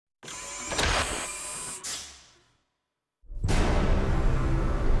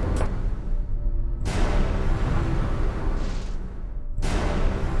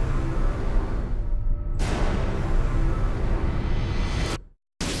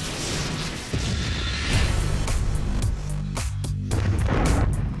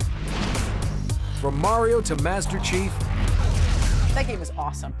From Mario to Master Chief. That game is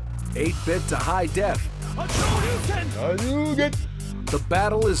awesome. 8-bit to high def. The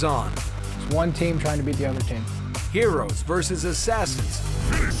battle is on. It's one team trying to beat the other team. Heroes versus assassins.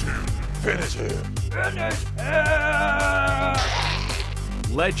 Finish him. Finish him. Finish him.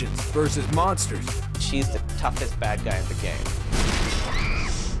 Legends versus monsters. She's the toughest bad guy in the game.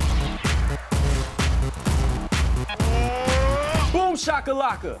 Boom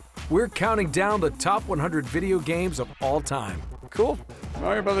shakalaka. We're counting down the top 100 video games of all time. Cool.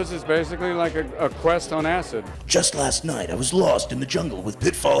 Mario Brothers is basically like a quest on acid. Just last night, I was lost in the jungle with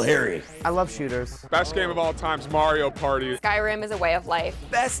Pitfall Harry. I love shooters. Best game of all time's Mario Party. Skyrim is a way of life.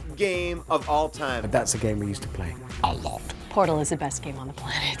 Best game of all time. That's a game we used to play a lot. Portal is the best game on the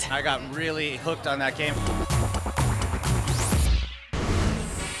planet. I got really hooked on that game.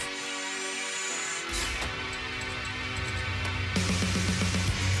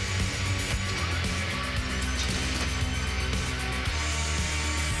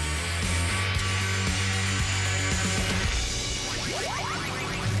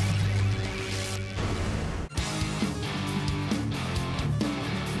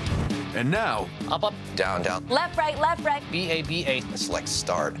 And now, Up, up, Down, down. Left, right, B-A-B-A. Select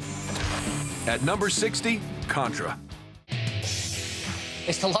start. at number 60, Contra. I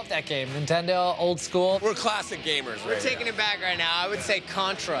used to love that game. Nintendo, old school. We're classic gamers. We're taking it back right now. I would say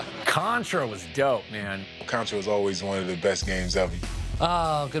Contra. Contra was dope, man. Contra was always one of the best games ever.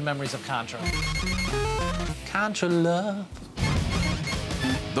 Oh, good memories of Contra. Contra love.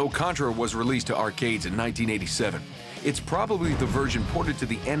 Though Contra was released to arcades in 1987, it's probably the version ported to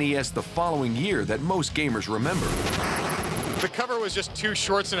the NES the following year that most gamers remember. The cover was just two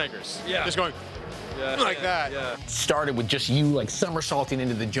Schwarzeneggers. Yeah. Just going like that. Yeah. Started with just you like somersaulting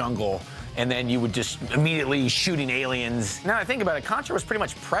into the jungle, and then you would just immediately shooting aliens. Now I think about it, Contra was pretty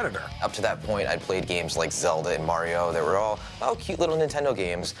much Predator. Up to that point, I'd played games like Zelda and Mario that were all cute little Nintendo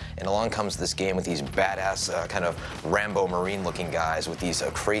games, and along comes this game with these badass kind of Rambo Marine-looking guys with these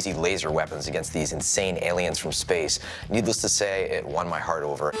crazy laser weapons against these insane aliens from space. Needless to say, it won my heart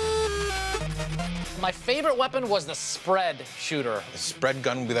over. My favorite weapon was the spread shooter. The spread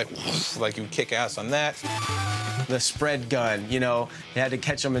gun would be like you would kick ass on that. The spread gun, you know, you had to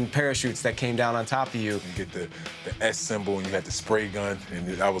catch them in parachutes that came down on top of you. You get the S symbol and you had the spray gun, and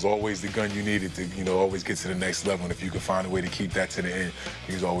that was always the gun you needed to, you know, always get to the next level. And if you could find a way to keep that to the end,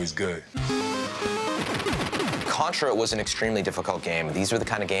 it was always good. Contra was an extremely difficult game. These were the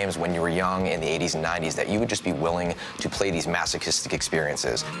kind of games when you were young in the 80s and 90s that you would just be willing to play these masochistic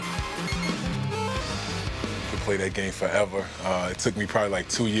experiences. Play that game forever. It took me probably like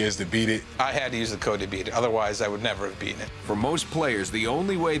 2 years to beat it. I had to use the code to beat it, otherwise I would never have beaten it. For most players, the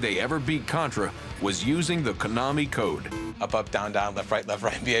only way they ever beat Contra was using the Konami code. Up, up, down, left,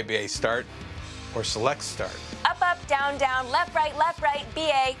 right, B-A, start, or select start. Up, down, left, right,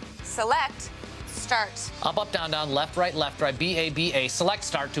 B-A, select, start. Up, down, left, right, B-A-B-A, select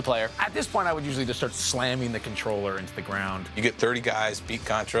start, 2-player. At this point, I would usually just start slamming the controller into the ground. You get 30 guys, beat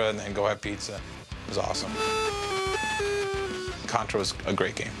Contra, and then go have pizza. It was awesome. Contra was a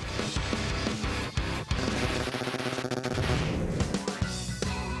great game.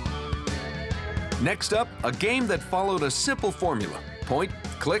 Next up, a game that followed a simple formula. Point,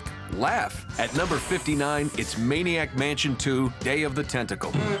 click, laugh. At number 59, it's Maniac Mansion 2, Day of the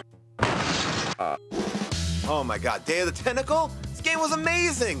Tentacle. Oh my God, Day of the Tentacle? This game was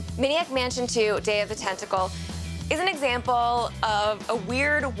amazing! Maniac Mansion 2, Day of the Tentacle is an example of a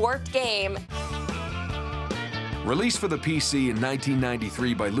weird, warped game. Released for the PC in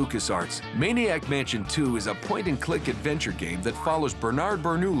 1993 by LucasArts, Maniac Mansion 2 is a point-and-click adventure game that follows Bernard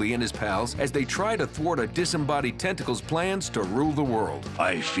Bernoulli and his pals as they try to thwart a disembodied tentacle's plans to rule the world.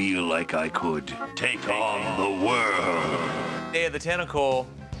 I feel like I could take on the world. Day of the Tentacle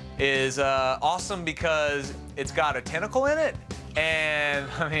is awesome because it's got a tentacle in it, and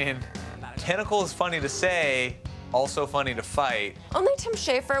I mean, tentacle is funny to say, also funny to fight. Only Tim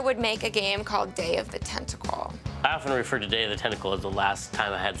Schafer would make a game called Day of the Tentacle. I often refer to Day of the Tentacle as the last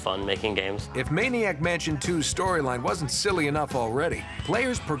time I had fun making games. If Maniac Mansion 2's storyline wasn't silly enough already,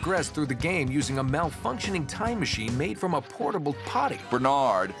 players progressed through the game using a malfunctioning time machine made from a portable potty.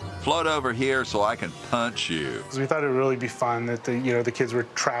 Bernard, float over here so I can punch you. Because we thought it would really be fun that the kids were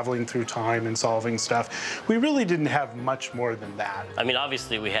traveling through time and solving stuff. We really didn't have much more than that. I mean,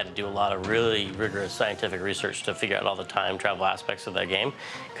 obviously we had to do a lot of really rigorous scientific research to figure out all the time travel aspects of that game,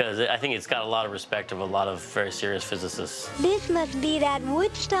 because I think it's got a lot of respect of a lot of very serious serious physicists. This must be that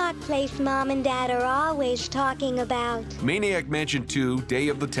Woodstock place Mom and Dad are always talking about. Maniac Mansion 2: Day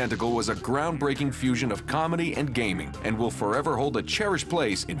of the Tentacle was a groundbreaking fusion of comedy and gaming and will forever hold a cherished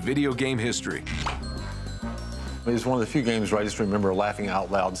place in video game history. It was one of the few games where I just remember laughing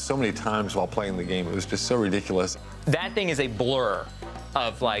out loud so many times while playing the game. It was just so ridiculous. That thing is a blur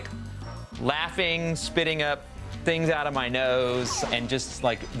of like laughing, spitting up things out of my nose, and just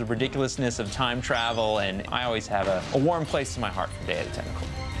like the ridiculousness of time travel, and I always have a warm place in my heart for Day of the Tentacle.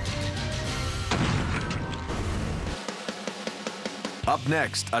 Up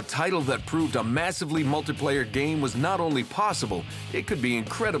next, a title that proved a massively multiplayer game was not only possible, it could be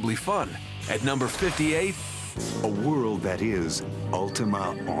incredibly fun. At number 58, a world that is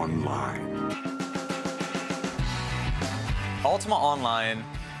Ultima Online. Ultima Online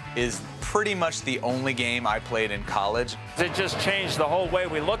is pretty much the only game I played in college. It just changed the whole way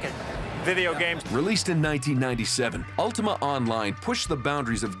we look at video games. Released in 1997, Ultima Online pushed the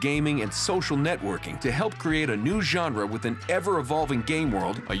boundaries of gaming and social networking to help create a new genre with an ever-evolving game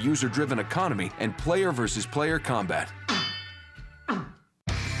world, a user-driven economy, and player versus player combat.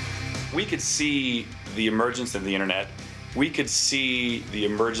 We could see the emergence of the internet. We could see the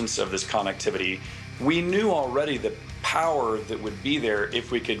emergence of this connectivity. We knew already the power that would be there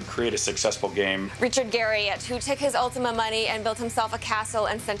if we could create a successful game. Richard Garriott, who took his Ultima money and built himself a castle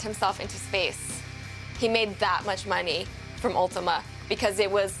and sent himself into space. He made that much money from Ultima because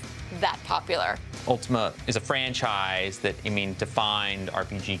it was that popular. Ultima is a franchise that, defined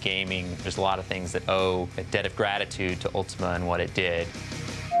RPG gaming. There's a lot of things that owe a debt of gratitude to Ultima and what it did.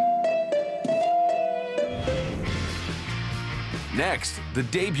 Next, the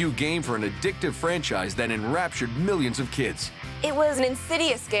debut game for an addictive franchise that enraptured millions of kids. It was an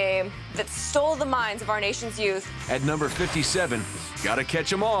insidious game that stole the minds of our nation's youth. At number 57, gotta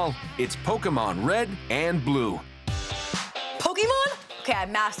catch 'em all, it's Pokemon Red and Blue. Pokemon? Okay, I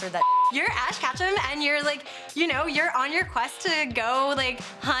mastered that. You're Ash Ketchum, and you're like, you're on your quest to go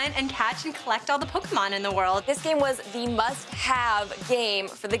hunt and catch and collect all the Pokemon in the world. This game was the must-have game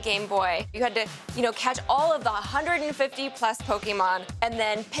for the Game Boy. You had to, catch all of the 150 plus Pokemon and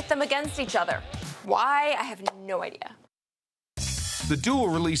then pit them against each other. Why? I have no idea. The dual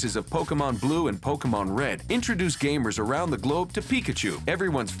releases of Pokemon Blue and Pokemon Red introduced gamers around the globe to Pikachu,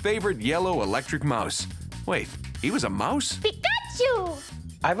 everyone's favorite yellow electric mouse. Wait, he was a mouse? Pikachu!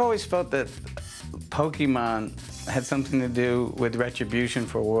 I've always felt that Pokemon had something to do with retribution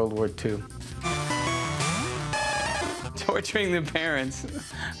for World War II. Torturing the parents.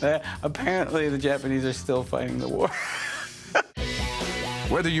 Apparently, the Japanese are still fighting the war.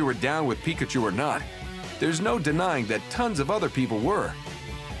 Whether you were down with Pikachu or not, there's no denying that tons of other people were.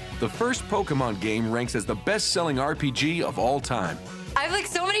 The first Pokemon game ranks as the best-selling RPG of all time. I have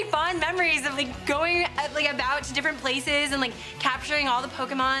so many fond memories of going about to different places and capturing all the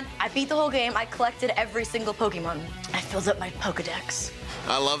Pokemon. I beat the whole game. I collected every single Pokemon. I filled up my Pokedex.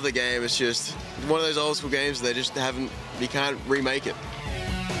 I love the game. It's just one of those old school games they just you can't remake it.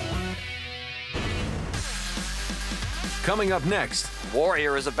 Coming up next,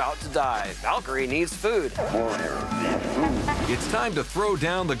 Warrior is about to die. Valkyrie needs food. It's time to throw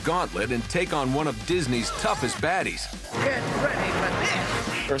down the gauntlet and take on one of Disney's toughest baddies. Get ready for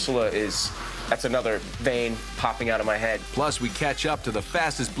this. Ursula that's another vein popping out of my head. Plus, we catch up to the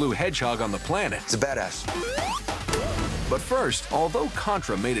fastest blue hedgehog on the planet. It's a badass. But first, although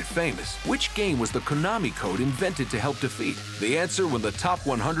Contra made it famous, which game was the Konami code invented to help defeat? The answer when the Top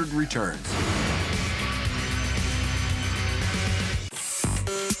 100 returns.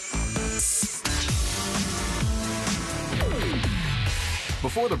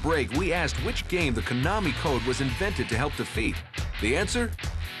 Before the break, we asked which game the Konami code was invented to help defeat. The answer?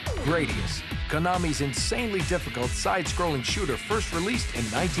 Gradius, Konami's insanely difficult side-scrolling shooter first released in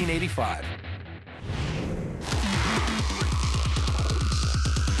 1985.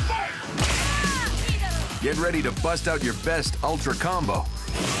 Get ready to bust out your best Ultra Combo.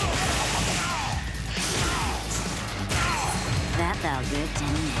 That felt good to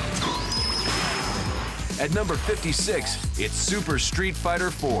me. At number 56, it's Super Street Fighter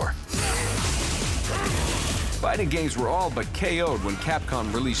IV. Fighting games were all but KO'd when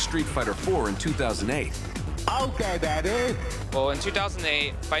Capcom released Street Fighter IV in 2008. Okay, Daddy. Well, in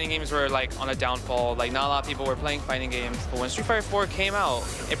 2008, fighting games were on a downfall. Not a lot of people were playing fighting games. But when Street Fighter IV came out,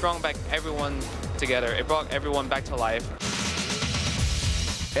 it brought back everyone together. It brought everyone back to life.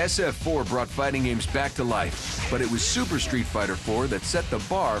 SF4 brought fighting games back to life, but it was Super Street Fighter IV that set the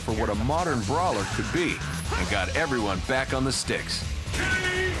bar for what a modern brawler could be and got everyone back on the sticks.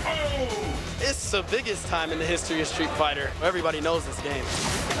 It's the biggest time in the history of Street Fighter. Everybody knows this game.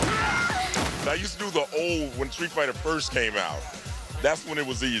 I used to do the old, when Street Fighter first came out. That's when it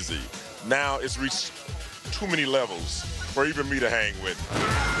was easy. Now it's reached too many levels for even me to hang with.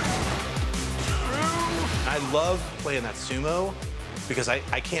 I love playing that sumo because I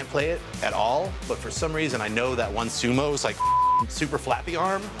can't play it at all, but for some reason I know that one sumo is like super flappy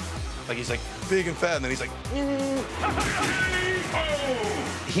arm. Like he's like big and fat, and then he's like,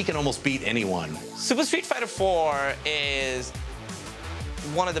 he can almost beat anyone. Super Street Fighter 4 is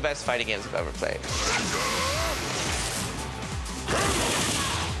one of the best fighting games I've ever played.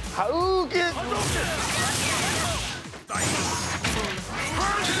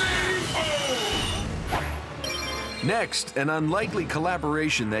 Next, an unlikely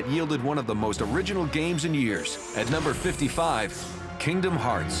collaboration that yielded one of the most original games in years. At number 55, Kingdom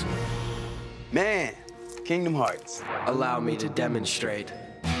Hearts. Man, Kingdom Hearts. Allow me to demonstrate.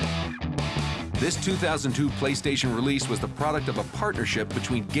 This 2002 PlayStation release was the product of a partnership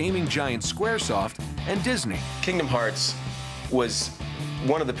between gaming giant Squaresoft and Disney. Kingdom Hearts was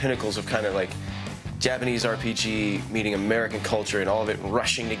one of the pinnacles of kind of like Japanese RPG meeting American culture and all of it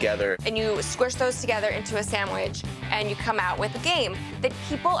rushing together. And you squish those together into a sandwich and you come out with a game that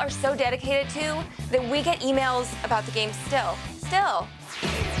people are so dedicated to that we get emails about the game still.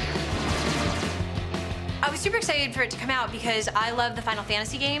 I was super excited for it to come out because I love the Final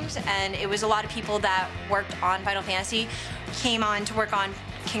Fantasy games, and it was a lot of people that worked on Final Fantasy came on to work on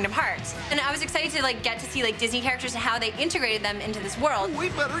Kingdom Hearts. And I was excited to get to see Disney characters and how they integrated them into this world. We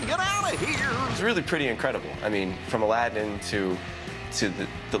better get out of here! It's really pretty incredible. I mean, from Aladdin to the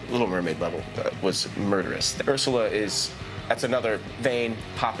Little Mermaid level was murderous. Ursula that's another vein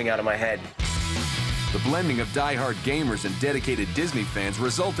popping out of my head. The blending of die-hard gamers and dedicated Disney fans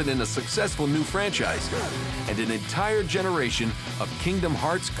resulted in a successful new franchise and an entire generation of Kingdom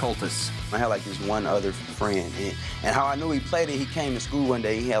Hearts cultists. I had this one other friend, and how I knew he played it, he came to school one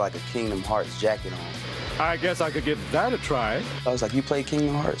day, he had a Kingdom Hearts jacket on. I guess I could give that a try. I was like, you play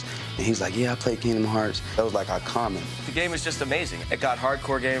Kingdom Hearts? And he's like, yeah, I play Kingdom Hearts. That was our common. The game is just amazing. It got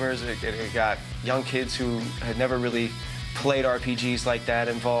hardcore gamers, it got young kids who had never really played RPGs like that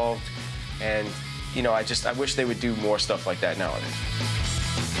involved, and I wish they would do more stuff like that nowadays.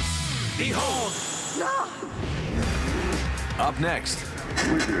 Behold! Up next,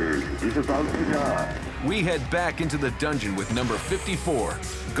 Wizard is about to die. We head back into the dungeon with number 54,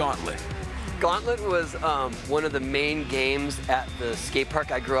 Gauntlet. Gauntlet was one of the main games at the skate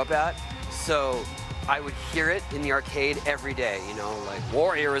park I grew up at, so I would hear it in the arcade every day,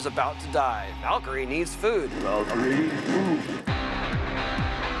 Warrior is about to die, Valkyrie needs food. Valkyrie needs food.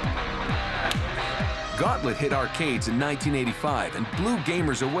 Gauntlet hit arcades in 1985 and blew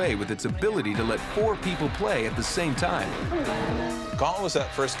gamers away with its ability to let 4 people play at the same time. Gauntlet was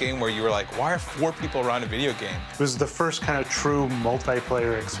that first game where you were like, why are 4 people around a video game? It was the first kind of true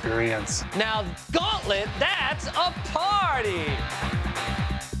multiplayer experience. Now, Gauntlet, that's a party!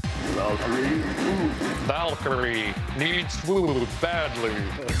 Valkyrie needs food badly.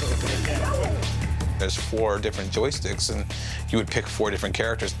 There's 4 different joysticks, and you would pick 4 different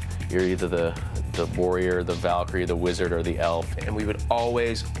characters. You're either the warrior, the Valkyrie, the wizard, or the elf. And we would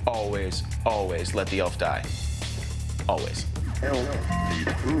always, always, always let the elf die. Always. I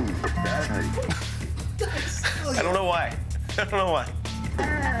don't know why. I don't know why.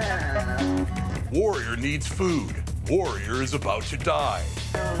 Warrior needs food. Warrior is about to die.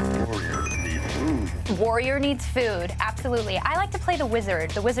 Warrior needs food. Warrior needs food, absolutely. I like to play the wizard.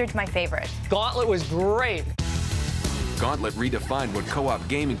 The wizard's my favorite. Gauntlet was great. Gauntlet redefined what co-op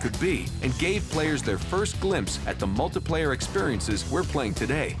gaming could be and gave players their first glimpse at the multiplayer experiences we're playing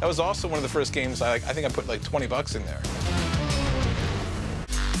today. That was also one of the first games I think I put $20 in there.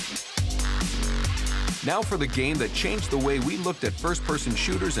 Now for the game that changed the way we looked at first-person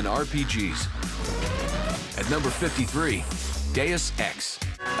shooters and RPGs. At number 53, Deus Ex.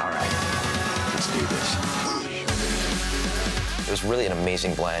 All right, let's do this. It was really an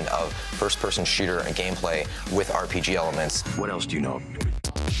amazing blend of first-person shooter and gameplay with RPG elements. What else do you know?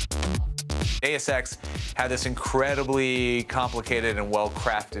 Deus Ex had this incredibly complicated and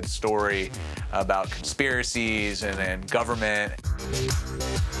well-crafted story about conspiracies and government.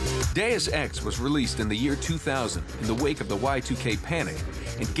 Deus Ex was released in the year 2000 in the wake of the Y2K panic,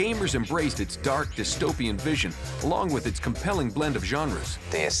 and gamers embraced its dark, dystopian vision, along with its compelling blend of genres.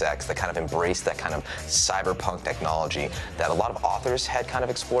 Deus Ex that kind of embraced that kind of cyberpunk technology that a lot of authors had kind of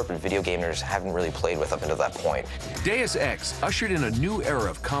explored, but video gamers haven't really played with up until that point. Deus Ex ushered in a new era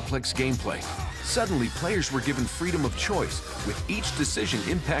of complex gameplay. Suddenly, players were given freedom of choice, with each decision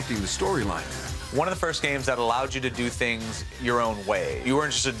impacting the storyline. one of the first games that allowed you to do things your own way. You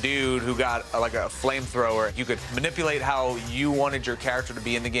weren't just a dude who got like a flamethrower. You could manipulate how you wanted your character to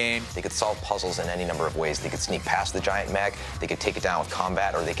be in the game. They could solve puzzles in any number of ways. They could sneak past the giant mech, they could take it down with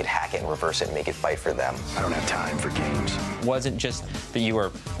combat, or they could hack it and reverse it and make it fight for them. I don't have time for games. It wasn't just that you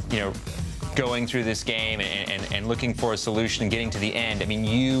were, going through this game and looking for a solution and getting to the end. I mean,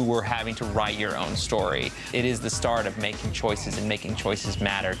 you were having to write your own story. It is the start of making choices, and making choices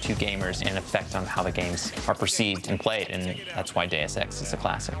matter to gamers and affect on how the games are perceived and played, and that's why Deus Ex is a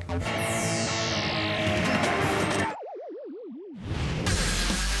classic.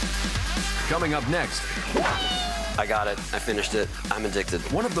 Coming up next. I got it. I finished it. I'm addicted.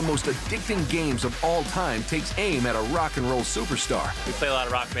 One of the most addicting games of all time takes aim at a rock and roll superstar. We play a lot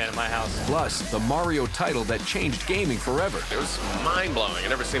of Rock Band in my house. Plus, the Mario title that changed gaming forever. It was mind-blowing. I've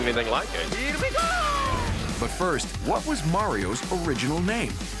never seen anything like it. Here we go! But first, what was Mario's original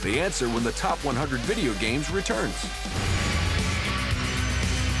name? The answer when the Top 100 Video Games returns.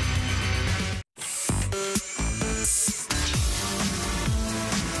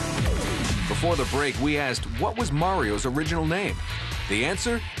 Before the break, we asked, what was Mario's original name? The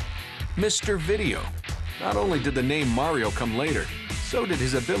answer? Mr. Video. Not only did the name Mario come later, so did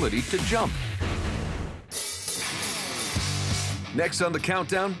his ability to jump. Next on the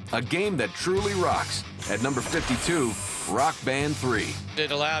countdown, a game that truly rocks. At number 52, Rock Band 3.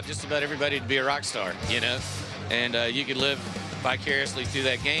 It allowed just about everybody to be a rock star, and you could live vicariously through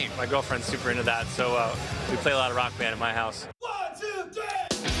that game. My girlfriend's super into that, so we play a lot of Rock Band in my house.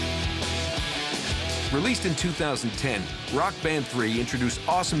 Released in 2010, Rock Band 3 introduced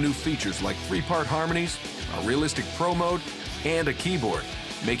awesome new features like 3-part harmonies, a realistic pro mode, and a keyboard,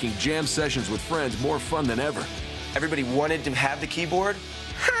 making jam sessions with friends more fun than ever. Everybody wanted to have the keyboard.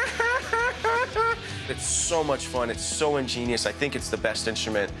 It's so much fun. It's so ingenious. I think it's the best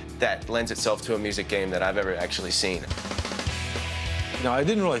instrument that lends itself to a music game that I've ever actually seen. Now, I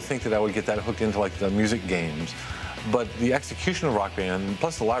didn't really think that I would get that hooked into like the music games. But the execution of Rock Band,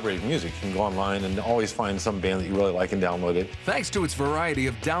 plus the library of music, you can go online and always find some band that you really like and download it. Thanks to its variety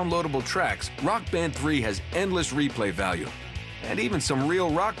of downloadable tracks, Rock Band 3 has endless replay value. And even some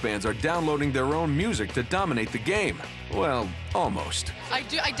real rock bands are downloading their own music to dominate the game. Well, almost. I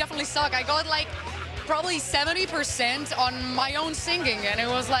definitely suck. I got like probably 70% on my own singing, and it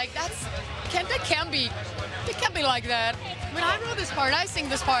was like, it can't be like that. When I wrote this part, I sing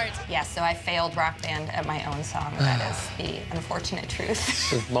this part. Yes, so I failed Rock Band at my own song. That is the unfortunate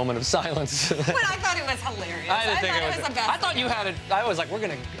truth. A moment of silence. But I thought it was hilarious. I didn't think it was the best. I thought you had it. I was like, we're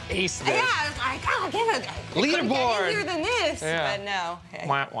gonna ace this. Yeah, I was like, oh, give it. Leaderboard. Easier than this, yeah. But no.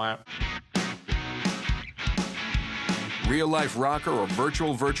 Wah, wah. Real-life rocker or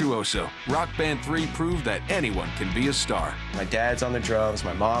virtual virtuoso, Rock Band 3 proved that anyone can be a star. My dad's on the drums,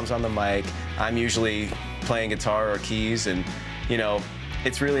 my mom's on the mic. I'm usually playing guitar or keys, and,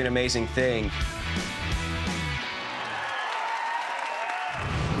 it's really an amazing thing.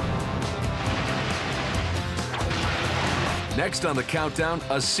 Next on the countdown,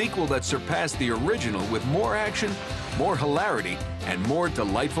 a sequel that surpassed the original with more action, more hilarity, and more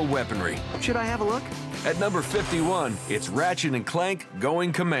delightful weaponry. Should I have a look? At number 51, it's Ratchet & Clank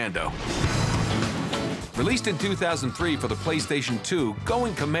Going Commando. Released in 2003 for the PlayStation 2,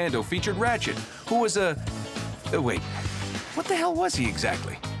 Going Commando featured Ratchet, who was wait, what the hell was he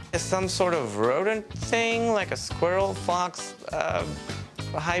exactly? It's some sort of rodent thing, like a squirrel, fox,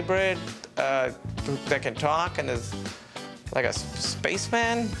 hybrid that can talk and is like a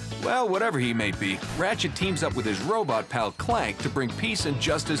spaceman. Well, whatever he may be, Ratchet teams up with his robot pal Clank to bring peace and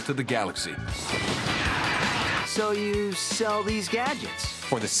justice to the galaxy. So you sell these gadgets?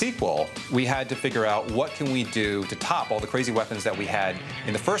 For the sequel, we had to figure out what can we do to top all the crazy weapons that we had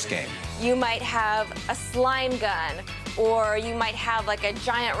in the first game. You might have a slime gun, or you might have like a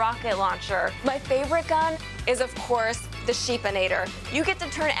giant rocket launcher. My favorite gun is, of course, the Sheepinator. You get to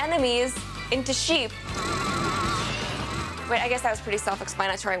turn enemies into sheep. Wait, I guess that was pretty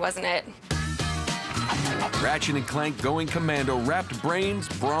self-explanatory, wasn't it? Ratchet & Clank Going Commando wrapped brains,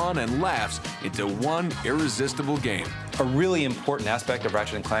 brawn, and laughs into one irresistible game. A really important aspect of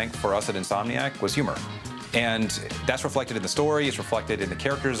Ratchet & Clank for us at Insomniac was humor. And that's reflected in the story, it's reflected in the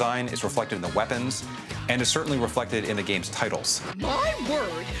character design, it's reflected in the weapons, and it's certainly reflected in the game's titles. My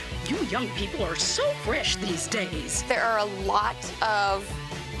word, you young people are so fresh these days. There are a lot of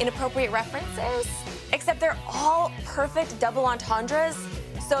inappropriate references, except they're all perfect double entendres.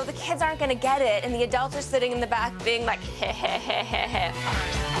 So the kids aren't gonna get it, and the adults are sitting in the back being like, heh heh heh heh heh.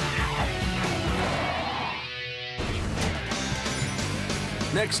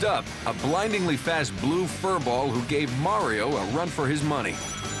 Next up, a blindingly fast blue furball who gave Mario a run for his money.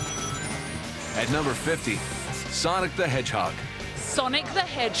 At number 50, Sonic the Hedgehog. Sonic the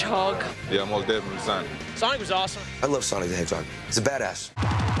Hedgehog. Yeah, most definitely Sonic. Sonic was awesome. I love Sonic the Hedgehog. He's a badass.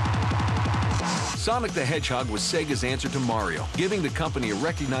 Sonic the Hedgehog was Sega's answer to Mario, giving the company a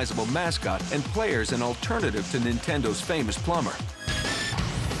recognizable mascot and players an alternative to Nintendo's famous plumber.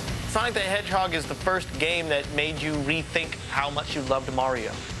 Sonic the Hedgehog is the first game that made you rethink how much you loved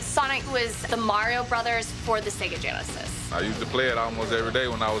Mario. Sonic was the Mario Brothers for the Sega Genesis. I used to play it almost every day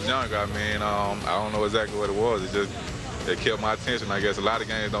when I was younger. I mean, I don't know exactly what it was. It kept my attention. I guess a lot of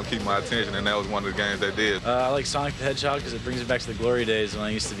games don't keep my attention, and that was one of the games that did. I like Sonic the Hedgehog because it brings me back to the glory days when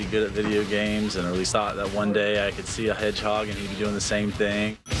I used to be good at video games, and I really thought that one day I could see a hedgehog and he'd be doing the same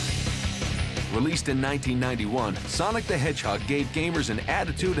thing. Released in 1991, Sonic the Hedgehog gave gamers an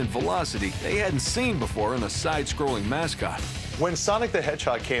attitude and velocity they hadn't seen before in a side-scrolling mascot. When Sonic the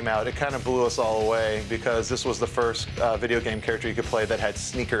Hedgehog came out, it kind of blew us all away because this was the first video game character you could play that had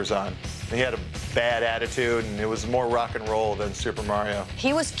sneakers on. And he had a bad attitude, and it was more rock and roll than Super Mario.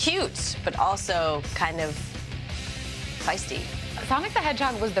 He was cute, but also kind of feisty. Sonic the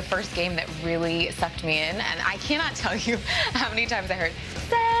Hedgehog was the first game that really sucked me in, and I cannot tell you how many times I heard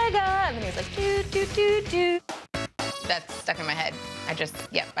Sega, and then he was like, doo, doo, doo, doo. That's stuck in my head.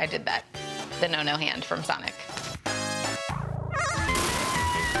 Yep, I did that. The no-no hand from Sonic.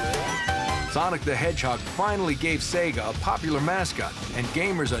 Sonic the Hedgehog finally gave Sega a popular mascot and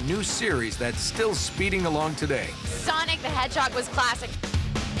gamers a new series that's still speeding along today. Sonic the Hedgehog was classic.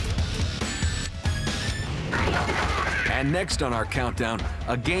 And next on our countdown,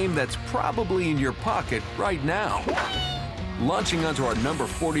 a game that's probably in your pocket right now. Launching onto our number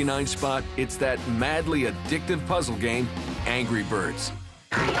 49 spot, it's that madly addictive puzzle game, Angry Birds.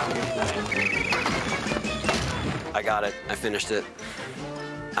 I got it. I finished it.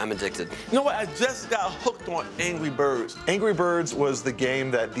 I'm addicted. You know what? I just got hooked on Angry Birds. Angry Birds was the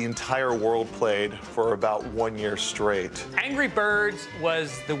game that the entire world played for about 1 year straight. Angry Birds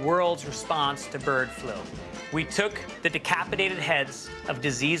was the world's response to bird flu. We took the decapitated heads of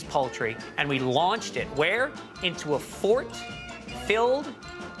diseased poultry and we launched it, where? Into a fort filled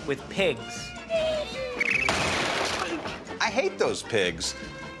with pigs. I hate those pigs.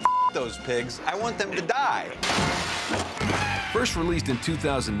 F those pigs. I want them to die. First released in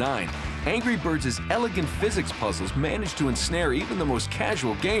 2009, Angry Birds' elegant physics puzzles managed to ensnare even the most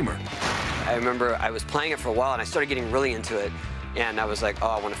casual gamer. I remember I was playing it for a while and I started getting really into it. And I was like, oh,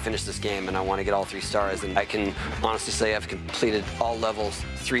 I want to finish this game and I want to get all 3 stars. And I can honestly say I've completed all levels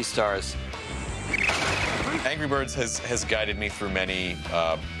 3 stars. Angry Birds has guided me through many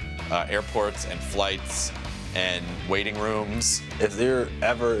airports and flights and waiting rooms. If they're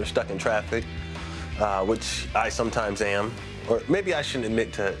ever stuck in traffic, which I sometimes am, or maybe I shouldn't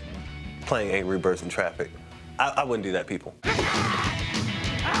admit to playing Angry Birds in traffic. I wouldn't do that, people.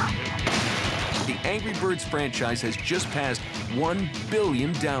 The Angry Birds franchise has just passed 1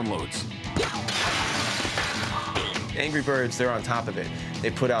 billion downloads. Angry Birds, they're on top of it. They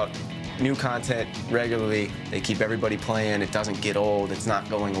put out new content regularly. They keep everybody playing. It doesn't get old. It's not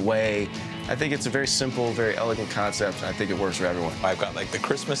going away. I think it's a very simple, very elegant concept, and I think it works for everyone. I've got like the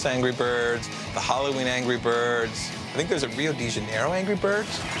Christmas Angry Birds, the Halloween Angry Birds. I think there's a Rio de Janeiro Angry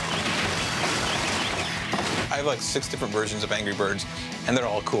Birds. I have like 6 different versions of Angry Birds, and they're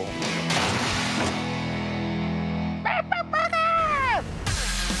all cool.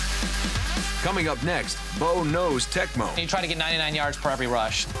 Coming up next, Bo knows Tecmo. You try to get 99 yards per every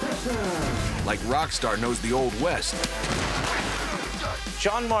rush. Like Rockstar knows the Old West.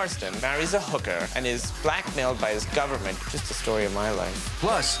 John Marston marries a hooker and is blackmailed by his government. Just a story of my life.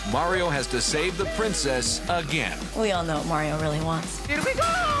 Plus, Mario has to save the princess again. We all know what Mario really wants. Here we go!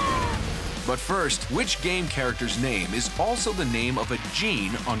 But first, which game character's name is also the name of a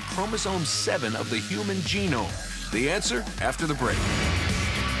gene on chromosome 7 of the human genome? The answer after the break.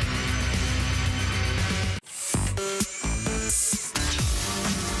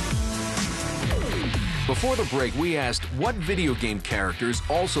 Before the break, we asked what video game character is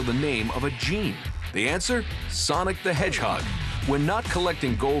also the name of a gene? The answer? Sonic the Hedgehog. When not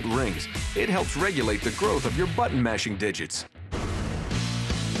collecting gold rings, it helps regulate the growth of your button-mashing digits.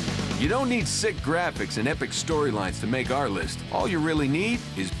 You don't need sick graphics and epic storylines to make our list. All you really need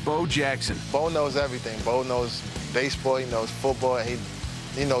is Bo Jackson. Bo knows everything. Bo knows baseball, he knows football, and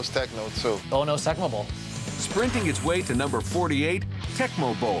he knows Tecmo, too. Bo knows Tecmo Bowl. Sprinting its way to number 48,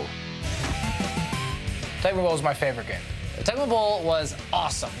 Tecmo Bowl. Tecmo Bowl was my favorite game. Tecmo Bowl was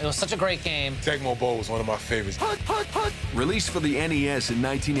awesome. It was such a great game. Tecmo Bowl was one of my favorites. Released for the NES in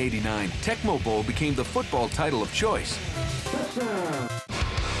 1989, Tecmo Bowl became the football title of choice.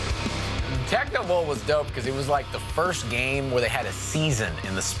 Tecmo Bowl was dope because it was like the first game where they had a season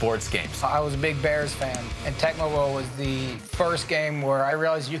in the sports games. I was a big Bears fan, and Tecmo Bowl was the first game where I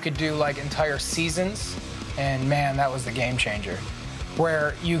realized you could do like entire seasons, and man, that was the game changer.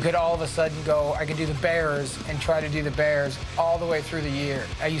 Where you could all of a sudden go, I could do the Bears and try to do the Bears all the way through the year.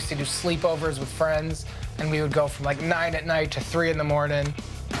 I used to do sleepovers with friends, and we would go from like 9 at night to 3 in the morning.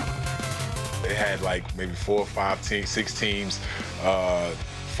 They had like maybe 4 or 5 teams, 6 teams,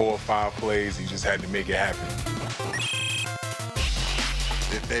 4 or 5 plays. You just had to make it happen.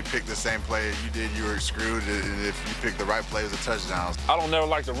 If they picked the same play you did, you were screwed. And if you picked the right play, it was a touchdown. I don't never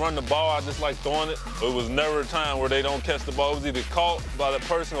like to run the ball. I just like throwing it. It was never a time where they don't catch the ball. It was either caught by the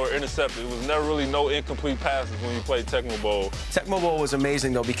person or intercepted. It was never really no incomplete passes when you played Tecmo Bowl. Tecmo Bowl was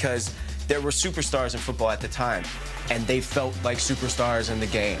amazing, though, because there were superstars in football at the time, and they felt like superstars in the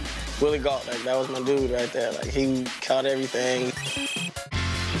game. Willie Gault, like, that was my dude right there. Like, he caught everything.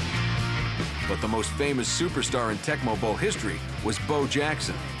 But the most famous superstar in Tecmo Bowl history was Bo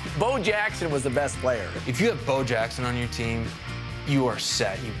Jackson. Bo Jackson was the best player. If you have Bo Jackson on your team, you are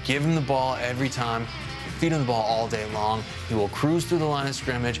set. You give him the ball every time, you feed him the ball all day long, he will cruise through the line of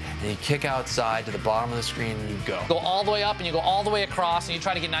scrimmage, and you kick outside to the bottom of the screen, and you go. Go all the way up, and you go all the way across, and you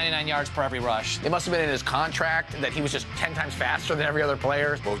try to get 99 yards per every rush. It must have been in his contract that he was just 10 times faster than every other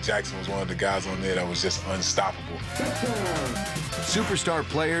player. Bo Jackson was one of the guys on there that was just unstoppable. Superstar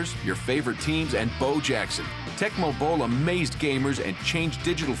players, your favorite teams, and Bo Jackson. Tecmo Bowl amazed gamers and changed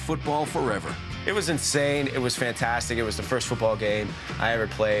digital football forever. It was insane. It was fantastic. It was the first football game I ever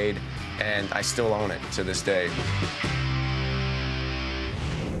played, and I still own it to this day.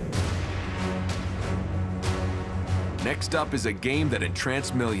 Next up is a game that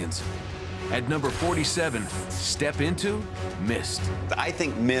entranced millions. At number 47, Step Into Myst. I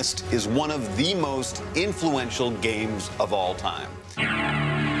think Myst is one of the most influential games of all time.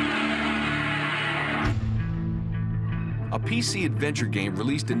 A PC adventure game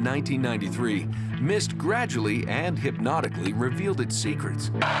released in 1993, Myst gradually and hypnotically revealed its secrets.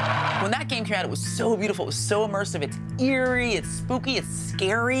 When that game came out, it was so beautiful, it was so immersive, it's eerie, it's spooky, it's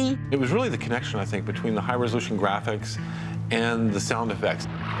scary. It was really the connection, I think, between the high-resolution graphics and the sound effects.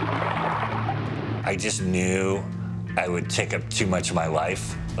 I just knew I would take up too much of my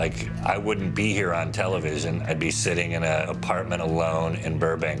life. Like, I wouldn't be here on television. I'd be sitting in an apartment alone in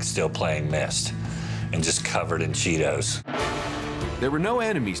Burbank still playing Myst and just covered in Cheetos. There were no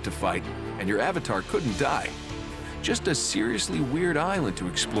enemies to fight, and your avatar couldn't die. Just a seriously weird island to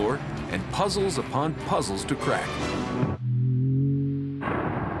explore and puzzles upon puzzles to crack.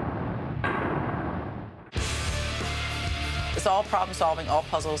 It's all problem solving, all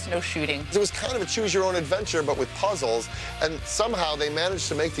puzzles, no shooting. It was kind of a choose your own adventure, but with puzzles, and somehow they managed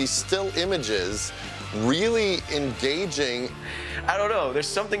to make these still images really engaging. I don't know, there's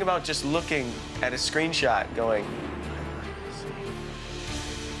something about just looking at a screenshot going,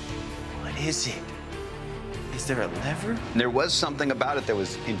 what is it? Is there a lever? There was something about it that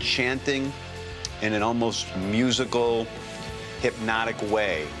was enchanting in an almost musical, hypnotic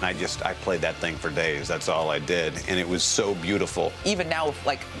way. I played that thing for days. That's all I did, and it was so beautiful. Even now,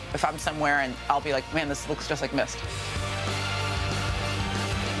 if I'm somewhere and I'll be like, man, this looks just like Myst.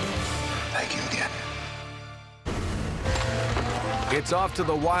 Thank you again. It's off to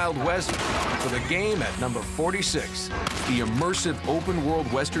the Wild West for the game at number 46, the immersive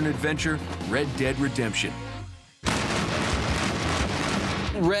open-world Western adventure, Red Dead Redemption.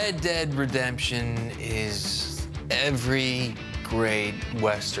 Red Dead Redemption is every great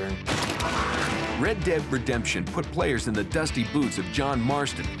Western. Red Dead Redemption put players in the dusty boots of John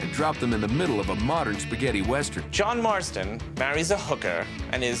Marston and dropped them in the middle of a modern spaghetti Western. John Marston marries a hooker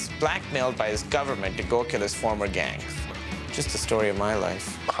and is blackmailed by his government to go kill his former gang. Just the story of my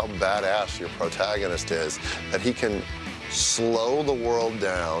life. How badass your protagonist is, that he can slow the world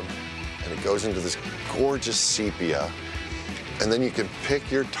down, and it goes into this gorgeous sepia, and then you can pick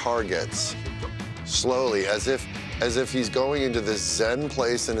your targets slowly, as if he's going into this Zen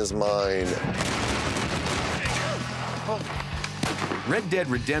place in his mind. Red Dead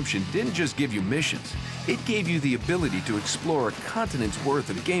Redemption didn't just give you missions, it gave you the ability to explore a continent's worth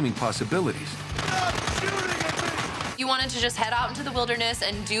of gaming possibilities. You wanted to just head out into the wilderness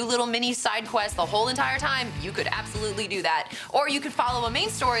and do little mini side quests the whole entire time, you could absolutely do that. Or you could follow a main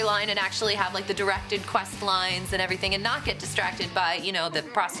storyline and actually have like the directed quest lines and everything and not get distracted by, you know, the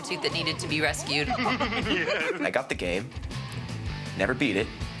prostitute that needed to be rescued. I got the game, never beat it,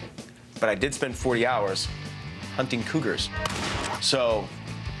 but I did spend 40 hours hunting cougars. So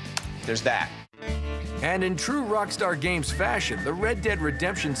there's that. And in true Rockstar Games fashion, the Red Dead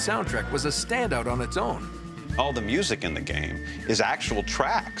Redemption soundtrack was a standout on its own. All the music in the game is actual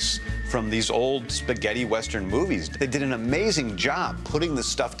tracks from these old spaghetti Western movies. They did an amazing job putting this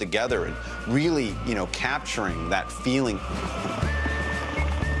stuff together and really, capturing that feeling.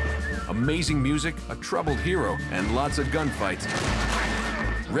 Amazing music, a troubled hero, and lots of gunfights.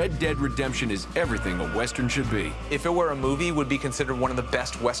 Red Dead Redemption is everything a Western should be. If it were a movie, it would be considered one of the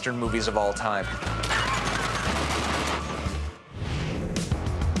best Western movies of all time.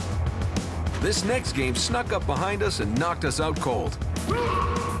 This next game snuck up behind us and knocked us out cold.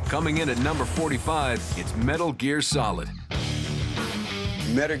 Coming in at number 45, it's Metal Gear Solid.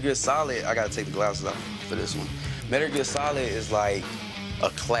 Metal Gear Solid, I gotta take the glasses off for this one. Metal Gear Solid is like a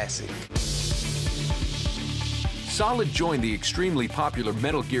classic. Solid joined the extremely popular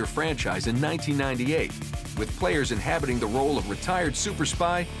Metal Gear franchise in 1998, with players inhabiting the role of retired super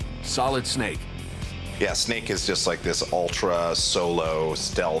spy, Solid Snake. Yeah, Snake is just like this ultra solo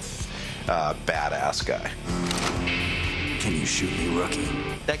stealth badass guy. Can you shoot me, rookie?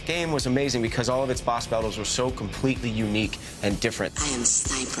 That game was amazing because all of its boss battles were so completely unique and different. I am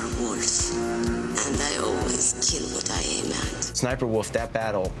Sniper Wolf, and I always kill what I aim at. Sniper Wolf, that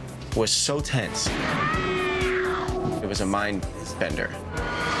battle was so tense. It was a mind bender.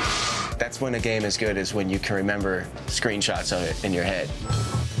 That's when a game is good, is when you can remember screenshots of it in your head.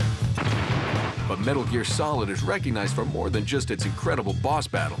 But Metal Gear Solid is recognized for more than just its incredible boss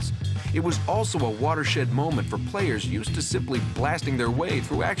battles. It was also a watershed moment for players used to simply blasting their way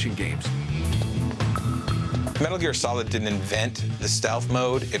through action games. Metal Gear Solid didn't invent the stealth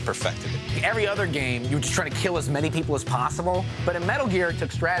mode, it perfected it. Every other game, you were just trying to kill as many people as possible. But in Metal Gear, it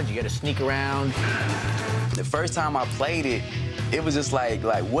took strategy. You had to sneak around. The first time I played it, it was just like,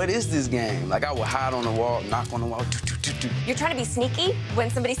 what is this game? Like, I would hide on the wall, knock on the wall. You're trying to be sneaky. When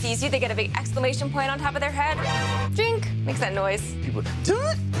somebody sees you, they get a big exclamation point on top of their head. Drink makes that noise. People,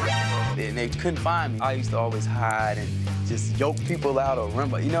 and they couldn't find me. I used to always hide and just yoke people out or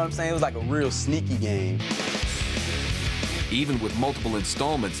run. You know what I'm saying? It was like a real sneaky game. Even with multiple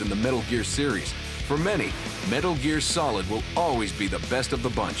installments in the Metal Gear series, for many, Metal Gear Solid will always be the best of the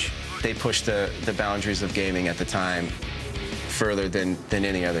bunch. They pushed the boundaries of gaming at the time further than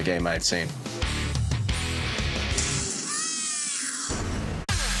any other game I'd seen.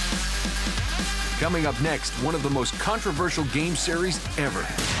 Coming up next, one of the most controversial game series ever.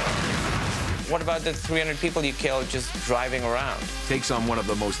 What about the 300 people you killed just driving around? Takes on one of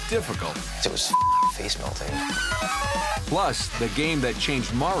the most difficult. It was face melting. Plus, the game that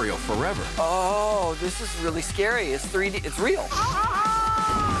changed Mario forever. Oh, this is really scary. It's 3D, it's real.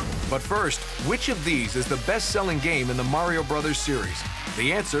 But first, which of these is the best-selling game in the Mario Brothers series?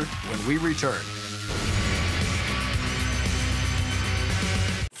 The answer when we return.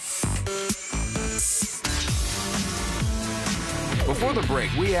 Before the break,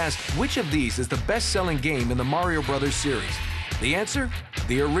 we asked which of these is the best-selling game in the Mario Brothers series. The answer?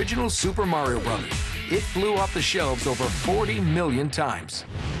 The original Super Mario Brothers. It flew off the shelves over 40 million times.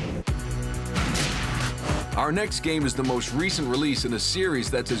 Our next game is the most recent release in a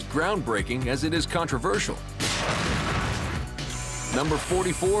series that's as groundbreaking as it is controversial. Number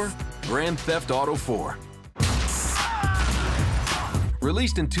 44, Grand Theft Auto 4.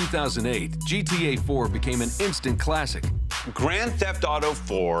 Released in 2008, GTA 4 became an instant classic. Grand Theft Auto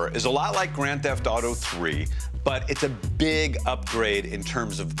 4 is a lot like Grand Theft Auto 3, but it's a big upgrade in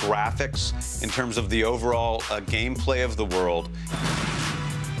terms of graphics, in terms of the overall gameplay of the world.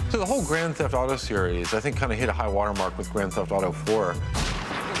 So the whole Grand Theft Auto series, I think, kind of hit a high watermark with Grand Theft Auto 4.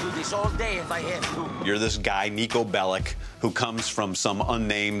 I can do this all day if I have to. You're this guy, Niko Bellic, who comes from some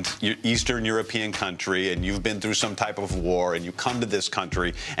unnamed Eastern European country, and you've been through some type of war, and you come to this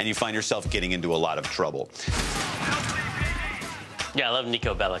country, and you find yourself getting into a lot of trouble. Yeah, I love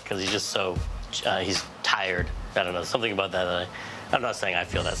Niko Bellic because he's just so, he's tired. I don't know, something about that. I'm not saying I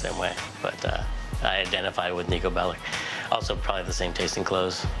feel that same way, but I identify with Niko Bellic. Also, probably the same taste in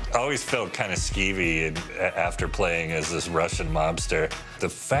clothes. I always felt kind of skeevy after playing as this Russian mobster. The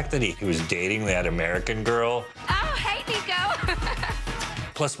fact that he was dating that American girl. Oh, hey, Nico.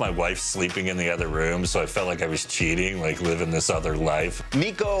 Plus, my wife's sleeping in the other room, so I felt like I was cheating, like living this other life.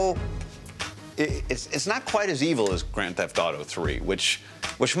 Niko, it's not quite as evil as Grand Theft Auto 3, which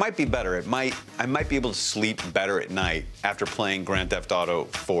might be better. I might be able to sleep better at night after playing Grand Theft Auto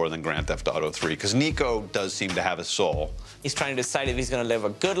 4 than Grand Theft Auto 3, because Niko does seem to have a soul. He's trying to decide if he's going to live a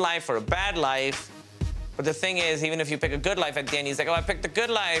good life or a bad life. But the thing is, even if you pick a good life at the end, he's like, oh, I picked the good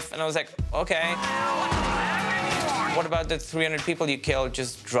life. And I was like, okay. What about the 300 people you killed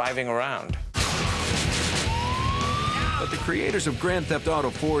just driving around? But the creators of Grand Theft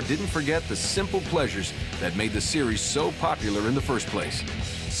Auto 4 didn't forget the simple pleasures that made the series so popular in the first place.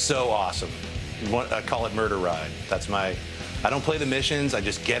 So awesome. I call it Murder Ride. That's my, I don't play the missions. I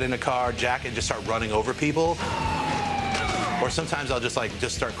just get in a car, jack it, and just start running over people. Or sometimes I'll just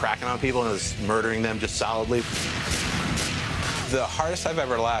start cracking on people and just murdering them just solidly. The hardest I've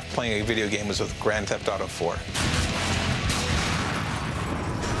ever laughed playing a video game was with Grand Theft Auto 4.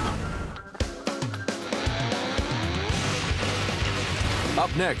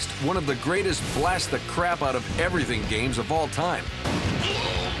 Up next, one of the greatest blast the crap out of everything games of all time.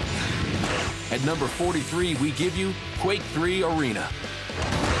 At number 43, we give you Quake 3 Arena.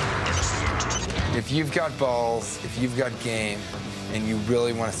 If you've got balls, if you've got game, and you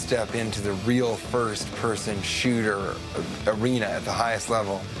really want to step into the real first-person shooter arena at the highest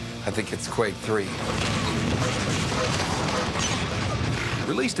level, I think it's Quake 3.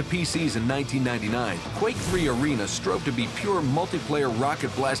 Released to PCs in 1999, Quake 3 Arena strove to be pure multiplayer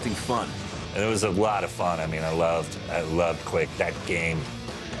rocket blasting fun. And it was a lot of fun. I mean, I loved Quake. That game,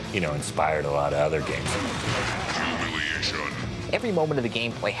 you know, inspired a lot of other games. Every moment of the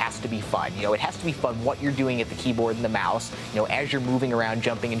gameplay has to be fun. You know, it has to be fun what you're doing at the keyboard and the mouse, you know, as you're moving around,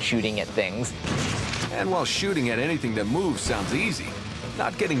 jumping and shooting at things. And while shooting at anything that moves sounds easy,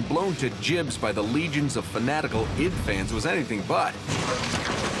 not getting blown to jibs by the legions of fanatical id fans was anything but.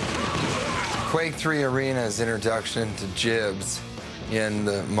 Quake 3 Arena's introduction to jibs in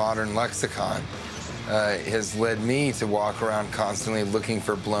the modern lexicon has led me to walk around constantly looking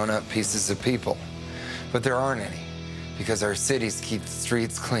for blown-up pieces of people. But there aren't any, because our cities keep the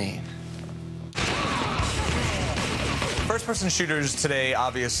streets clean. First-person shooters today,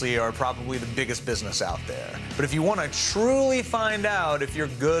 obviously, are probably the biggest business out there. But if you want to truly find out if you're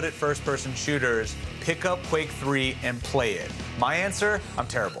good at first-person shooters, pick up Quake 3 and play it. My answer, I'm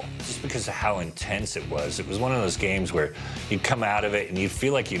terrible. Just because of how intense it was one of those games where you'd come out of it and you'd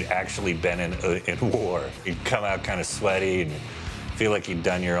feel like you'd actually been in war. You'd come out kind of sweaty and feel like you'd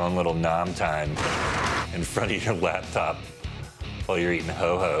done your own little nom time in front of your laptop while you're eating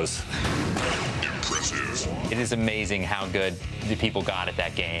ho-hos. It is amazing how good the people got at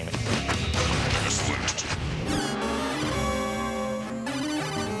that game.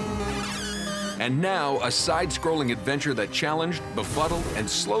 And now, a side-scrolling adventure that challenged, befuddled, and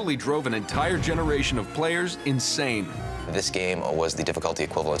slowly drove an entire generation of players insane. This game was the difficulty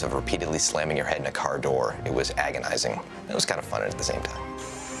equivalent of repeatedly slamming your head in a car door. It was agonizing. It was kind of fun at the same time.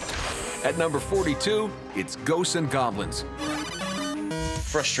 At number 42, it's Ghosts and Goblins.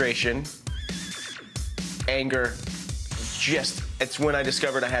 Frustration, anger, it's when I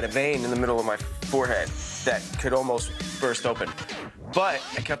discovered I had a vein in the middle of my forehead that could almost burst open. But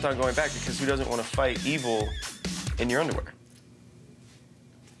I kept on going back because who doesn't want to fight evil in your underwear?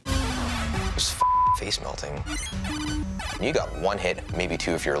 It was face melting. You got one hit, maybe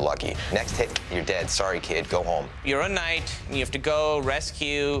two if you're lucky. Next hit, you're dead. Sorry, kid, go home. You're a knight, and you have to go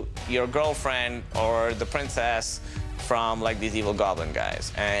rescue your girlfriend or the princess from like these evil goblin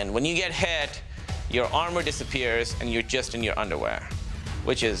guys. And when you get hit, your armor disappears and you're just in your underwear,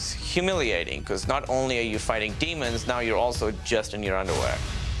 which is humiliating because not only are you fighting demons, now you're also just in your underwear.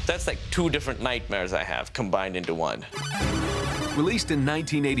 That's like two different nightmares I have combined into one. Released in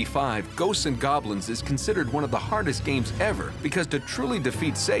 1985, Ghosts and Goblins is considered one of the hardest games ever because to truly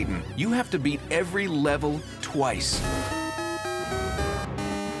defeat Satan, you have to beat every level twice.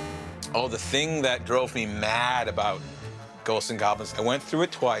 Oh, the thing that drove me mad about Ghosts and Goblins, I went through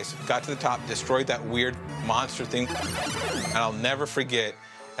it twice, got to the top, destroyed that weird monster thing, and I'll never forget,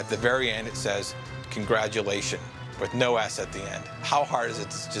 at the very end it says, congratulations, with no S at the end. How hard is it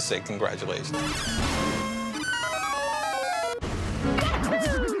to just say congratulations?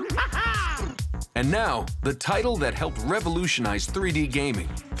 And now, the title that helped revolutionize 3D gaming.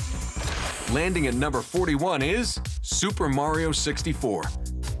 Landing at number 41 is Super Mario 64.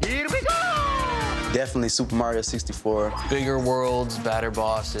 Here we go! Definitely Super Mario 64. Bigger worlds, badder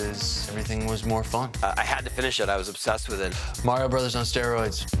bosses, everything was more fun. I had to finish it. I was obsessed with it. Mario Brothers on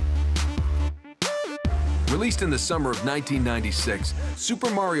steroids. Released in the summer of 1996, Super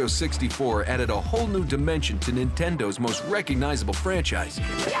Mario 64 added a whole new dimension to Nintendo's most recognizable franchise.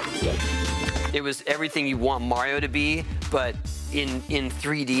 It was everything you want Mario to be, but in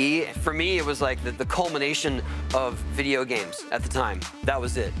 3D. For me, it was like the culmination of video games at the time. That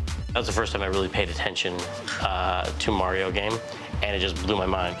was it. That was the first time I really paid attention to Mario game, and it just blew my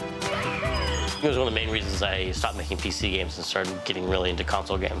mind. It was one of the main reasons I stopped making PC games and started getting really into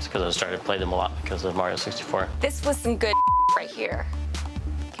console games, because I started to play them a lot because of Mario 64. This was some good right here.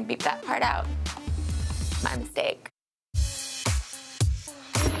 You can beep that part out. My mistake.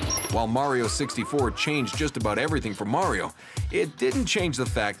 While Mario 64 changed just about everything for Mario, it didn't change the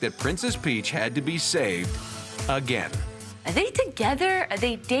fact that Princess Peach had to be saved again. Are they together? Are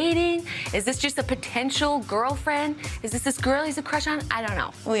they dating? Is this just a potential girlfriend? Is this girl he's a crush on? I don't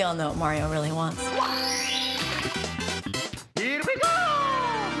know. We all know what Mario really wants. Here we go!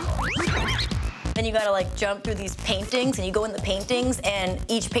 Then you gotta like jump through these paintings, and you go in the paintings, and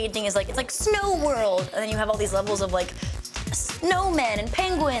each painting is like, it's like Snow World, and then you have all these levels of like snowmen and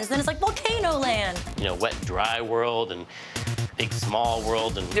penguins, then it's like Volcano Land. You know, wet, dry world and big, small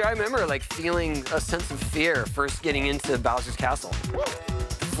world. And I remember like feeling a sense of fear first getting into Bowser's Castle.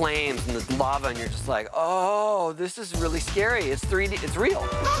 The flames and the lava, and you're just like, oh, this is really scary. It's 3D, it's real.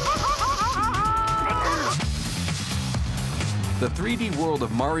 The 3D world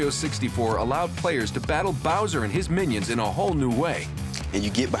of Mario 64 allowed players to battle Bowser and his minions in a whole new way. And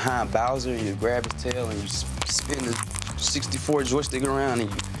you get behind Bowser, and you grab his tail, and you spin the 64 joystick around, and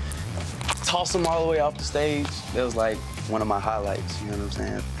you toss him all the way off the stage. That was like one of my highlights, you know what I'm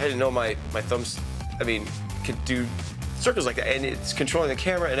saying? I didn't know my thumbs, I mean, could do circles like that, and it's controlling the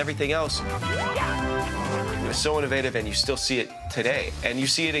camera and everything else. It was so innovative, and you still see it today. And you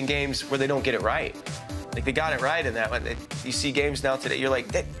see it in games where they don't get it right. Like, they got it right in that one. You see games now today, you're like,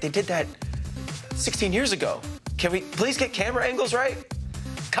 they did that 16 years ago. Can we please get camera angles right?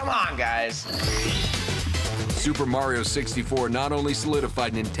 Come on, guys. Super Mario 64 not only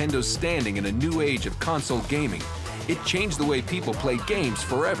solidified Nintendo's standing in a new age of console gaming, it changed the way people play games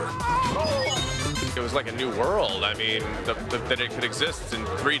forever. It was like a new world. I mean, that it could exist in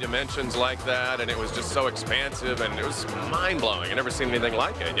 3 dimensions like that, and it was just so expansive, and it was mind-blowing. I've never seen anything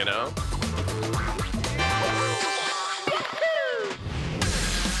like it, you know?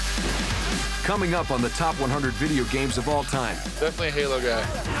 Coming up on the top 100 video games of all time. Definitely a Halo guy.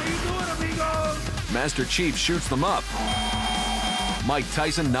 Master Chief shoots them up. Mike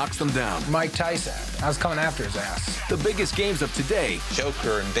Tyson knocks them down. Mike Tyson. I was coming after his ass. The biggest games of today.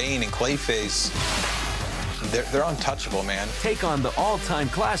 Joker and Bane and Clayface. They're untouchable, man. Take on the all-time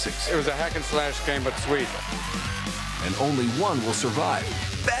classics. It was a hack and slash game, but sweet. And only one will survive.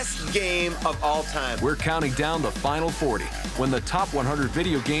 Best game of all time. We're counting down the final 40 when the top 100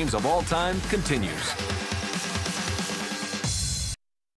 video games of all time continues.